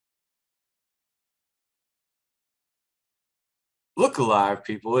Look alive,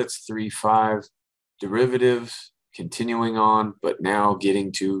 people. It's 3-5 derivatives, continuing on, but now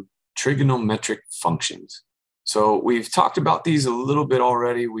getting to trigonometric functions. So we've talked about these a little bit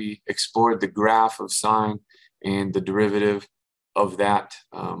already. We explored the graph of sine and the derivative of that,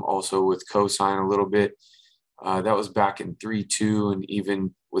 also with cosine a little bit. That was back in 3-2 and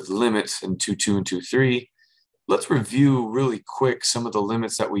even with limits in 2-2 and 2-3. Let's review really quick some of the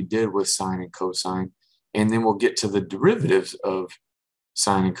limits that we did with sine and cosine, and then we'll get to the derivatives of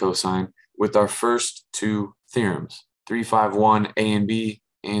sine and cosine with our first two theorems, 351 A and B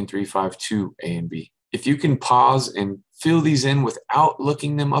and 352 A and B. If you can pause and fill these in without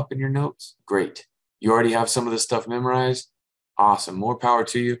looking them up in your notes, great. You already have some of this stuff memorized. Awesome. More power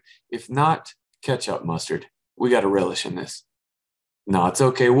to you. If not, ketchup mustard. We got to relish in this. No, it's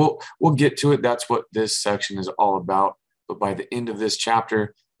okay. We'll get to it. That's what this section is all about. But by the end of this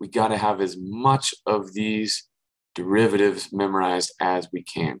chapter, we got to have as much of these derivatives memorized as we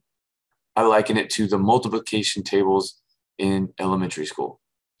can. I liken it to the multiplication tables in elementary school.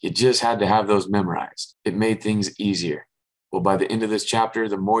 You just had to have those memorized. It made things easier. Well, by the end of this chapter,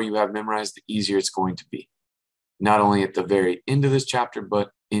 the more you have memorized, the easier it's going to be. Not only at the very end of this chapter, but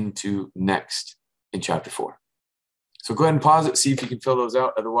into next in chapter 4. So go ahead and pause it, see if you can fill those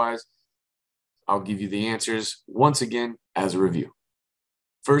out. Otherwise, I'll give you the answers once again as a review.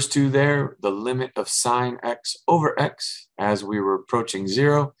 First two there, the limit of sine x over x as we were approaching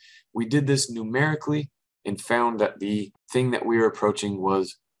 0. We did this numerically and found that the thing that we were approaching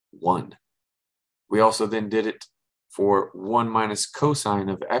was 1. We also then did it for 1 minus cosine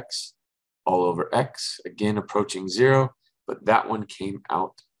of x all over x, again approaching 0, but that one came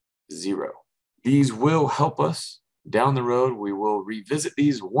out 0. These will help us down the road. We will revisit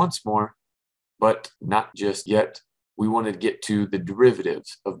these once more, but not just yet. We want to get to the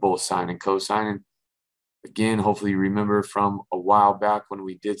derivatives of both sine and cosine. And again, hopefully you remember from a while back when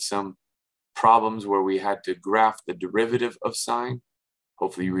we did some problems where we had to graph the derivative of sine.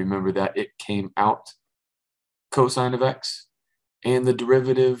 Hopefully you remember that it came out cosine of x. And the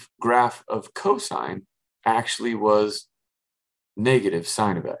derivative graph of cosine actually was negative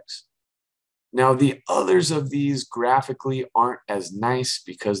sine of x. Now, the others of these graphically aren't as nice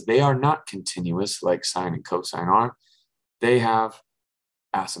because they are not continuous like sine and cosine are. They have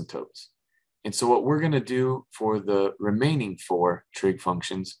asymptotes. And so what we're going to do for the remaining 4 trig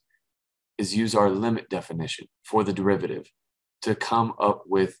functions is use our limit definition for the derivative to come up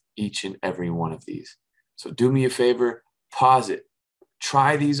with each and every one of these. So do me a favor, pause it.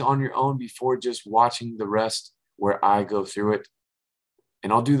 Try these on your own before just watching the rest where I go through it.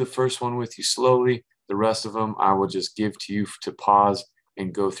 And I'll do the first one with you slowly. The rest of them I will just give to you to pause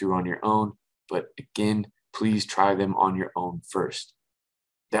and go through on your own. But again, please try them on your own first.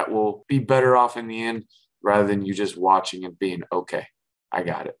 That will be better off in the end rather than you just watching and being, okay, I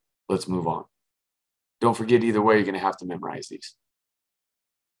got it. Let's move on. Don't forget, either way, you're going to have to memorize these.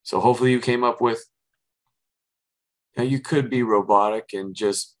 So hopefully you came up with, now you could be robotic and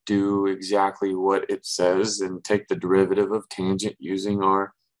just do exactly what it says and take the derivative of tangent using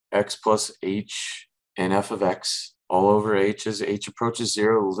our x plus h and f of x all over h as h approaches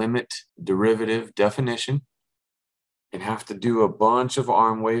 0, limit derivative definition, and have to do a bunch of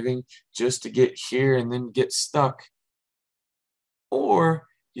arm waving just to get here and then get stuck. Or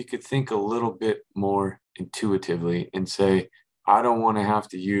you could think a little bit more intuitively and say, I don't want to have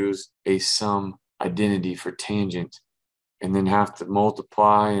to use a sum identity for tangent and then have to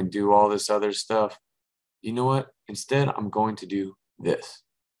multiply and do all this other stuff. You know what? Instead, I'm going to do this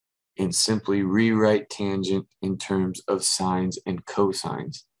and simply rewrite tangent in terms of sines and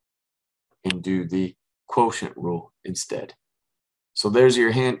cosines and do the quotient rule instead. So there's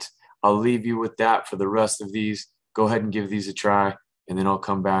your hint. I'll leave you with that for the rest of these. Go ahead and give these a try, and then I'll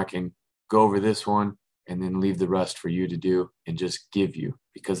come back and go over this one and then leave the rest for you to do and just give you,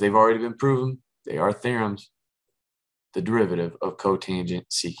 because they've already been proven, they are theorems, the derivative of cotangent,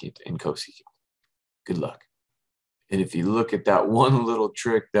 secant, and cosecant. Good luck. And if you look at that one little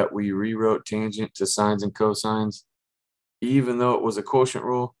trick that we rewrote tangent to sines and cosines, even though it was a quotient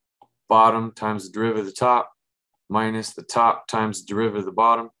rule, bottom times the derivative of the top minus the top times the derivative of the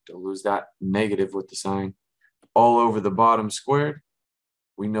bottom, don't lose that negative with the sign, all over the bottom squared.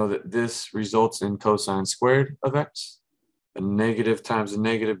 We know that this results in cosine squared of x. A negative times a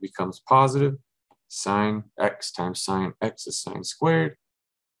negative becomes positive. Sine x times sine x is sine squared,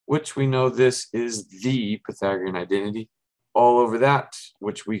 which we know this is the Pythagorean identity. All over that,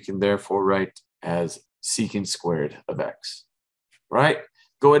 which we can therefore write as secant squared of x. Right?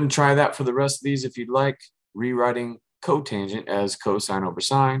 Go ahead and try that for the rest of these if you'd like. Rewriting cotangent as cosine over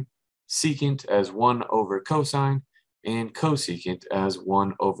sine, secant as 1 over cosine, and cosecant as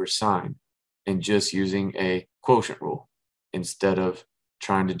 1 over sine, and just using a quotient rule instead of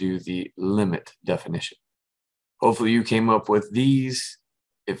trying to do the limit definition. Hopefully you came up with these.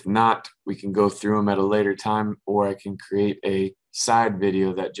 If not, we can go through them at a later time, or I can create a side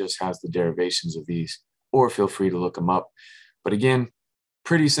video that just has the derivations of these, or feel free to look them up. But again,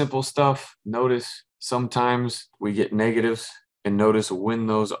 pretty simple stuff. Notice sometimes we get negatives, and notice when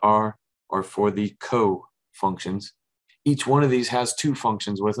those are for the co-functions. Each one of these has 2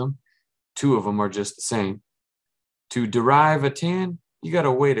 functions with them. 2 of them are just the same. To derive a tan, you got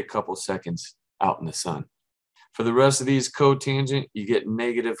to wait a couple seconds out in the sun. For the rest of these cotangent, you get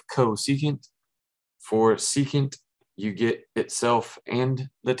negative cosecant. For secant, you get itself and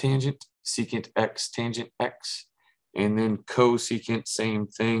the tangent, secant x, tangent x. And then cosecant, same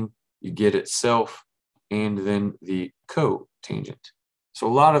thing. You get itself and then the cotangent. So a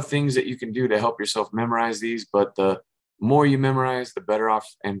lot of things that you can do to help yourself memorize these, but the more you memorize, the better off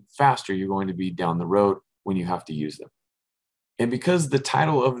and faster you're going to be down the road when you have to use them. And because the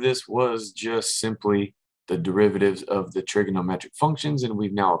title of this was just simply the derivatives of the trigonometric functions, and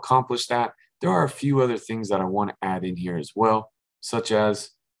we've now accomplished that, there are a few other things that I want to add in here as well, such as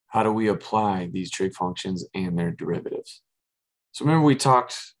how do we apply these trig functions and their derivatives. So remember we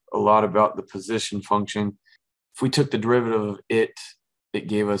talked a lot about the position function. If we took the derivative of it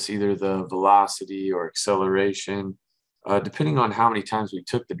gave us either the velocity or acceleration, depending on how many times we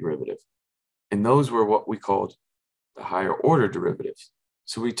took the derivative. And those were what we called the higher order derivatives.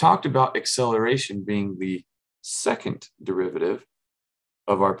 So we talked about acceleration being the second derivative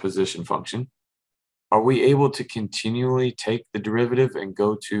of our position function. Are we able to continually take the derivative and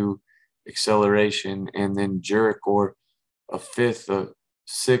go to acceleration and then jerk, or a fifth, a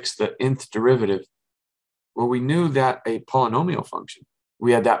sixth, the nth derivative? Well, we knew that a polynomial function,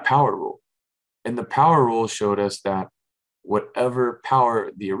 we had that power rule. And the power rule showed us that whatever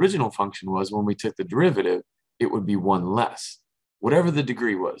power the original function was, when we took the derivative, it would be 1 less, whatever the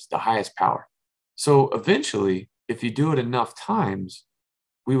degree was, the highest power. So eventually, if you do it enough times,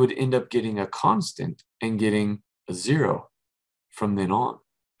 we would end up getting a constant and getting a 0 from then on.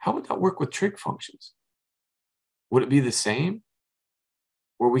 How would that work with trig functions? Would it be the same,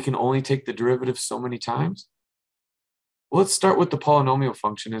 where we can only take the derivative so many times? Well, let's start with the polynomial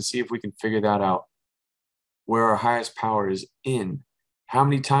function and see if we can figure that out, where our highest power is n. How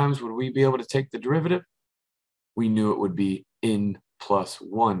many times would we be able to take the derivative? We knew it would be n plus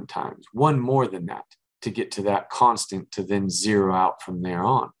 1 times, 1 more than that, to get to that constant to then 0 out from there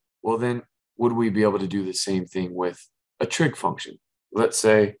on. Well, then would we be able to do the same thing with a trig function? Let's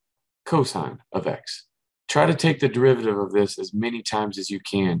say cosine of x. Try to take the derivative of this as many times as you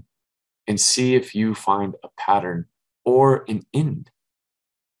can and see if you find a pattern or an end,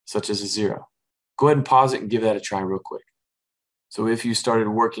 such as a 0. Go ahead and pause it and give that a try real quick. So if you started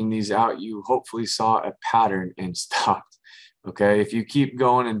working these out, you hopefully saw a pattern and stopped. Okay, if you keep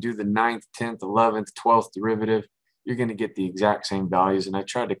going and do the 9th, 10th, 11th, 12th derivative, you're going to get the exact same values. And I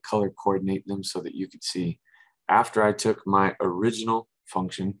tried to color coordinate them so that you could see. After I took my original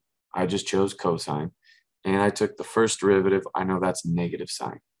function, I just chose cosine. And I took the first derivative. I know that's negative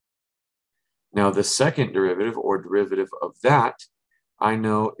sine. Now the second derivative, or derivative of that, I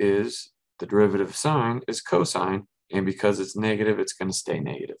know is the derivative of sine is cosine. And because it's negative, it's going to stay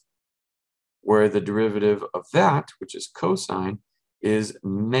negative. Where the derivative of that, which is cosine, is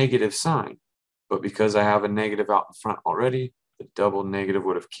negative sine. But because I have a negative out in front already, the double negative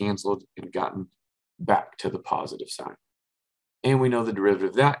would have canceled and gotten back to the positive sign. And we know the derivative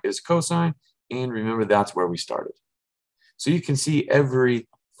of that is cosine. And remember, that's where we started. So you can see every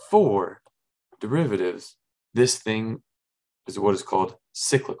 4 derivatives, this thing is what is called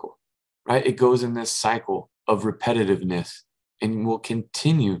cyclical, right? It goes in this cycle of repetitiveness and will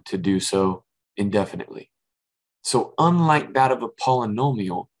continue to do so indefinitely. So unlike that of a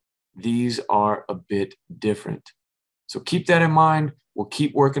polynomial, these are a bit different. So keep that in mind. We'll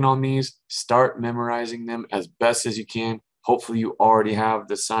keep working on these. Start memorizing them as best as you can. Hopefully you already have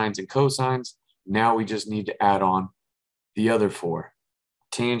the sines and cosines. Now we just need to add on the other 4.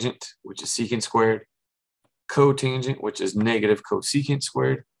 Tangent, which is secant squared. Cotangent, which is negative cosecant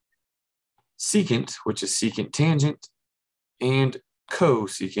squared. Secant, which is secant tangent. And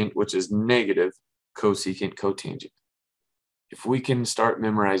cosecant, which is negative cosecant cotangent. If we can start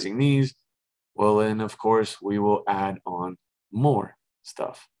memorizing these, well, then, of course, we will add on more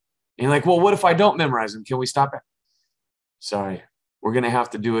stuff. And you're like, well, what if I don't memorize them? Can we stop it? Sorry, we're going to have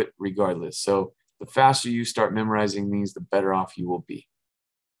to do it regardless. So the faster you start memorizing these, the better off you will be.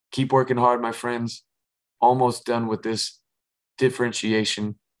 Keep working hard, my friends. Almost done with this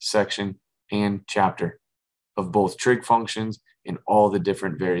differentiation section and chapter. of both trig functions and all the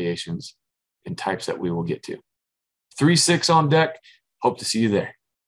different variations and types that we will get to. 3-6 on deck. Hope to see you there.